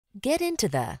Get into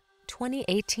the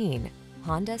 2018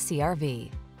 Honda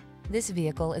CR-V. This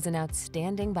vehicle is an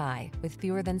outstanding buy with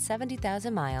fewer than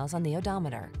 70,000 miles on the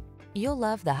odometer. You'll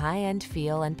love the high-end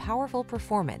feel and powerful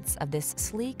performance of this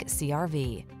sleek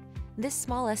CR-V. This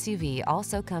small SUV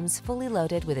also comes fully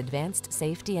loaded with advanced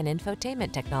safety and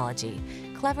infotainment technology,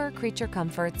 clever creature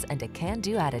comforts, and a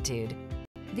can-do attitude.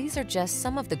 These are just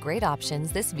some of the great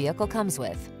options this vehicle comes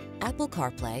with: Apple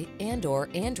CarPlay and/or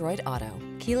Android Auto,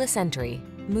 keyless entry,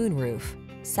 moonroof,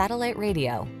 satellite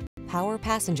radio, power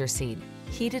passenger seat,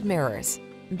 heated mirrors,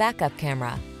 backup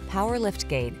camera, power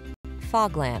liftgate,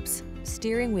 fog lamps,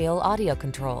 steering wheel audio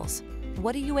controls.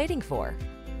 What are you waiting for?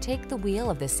 Take the wheel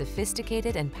of this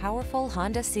sophisticated and powerful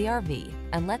Honda CR-V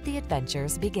and let the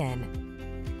adventures begin.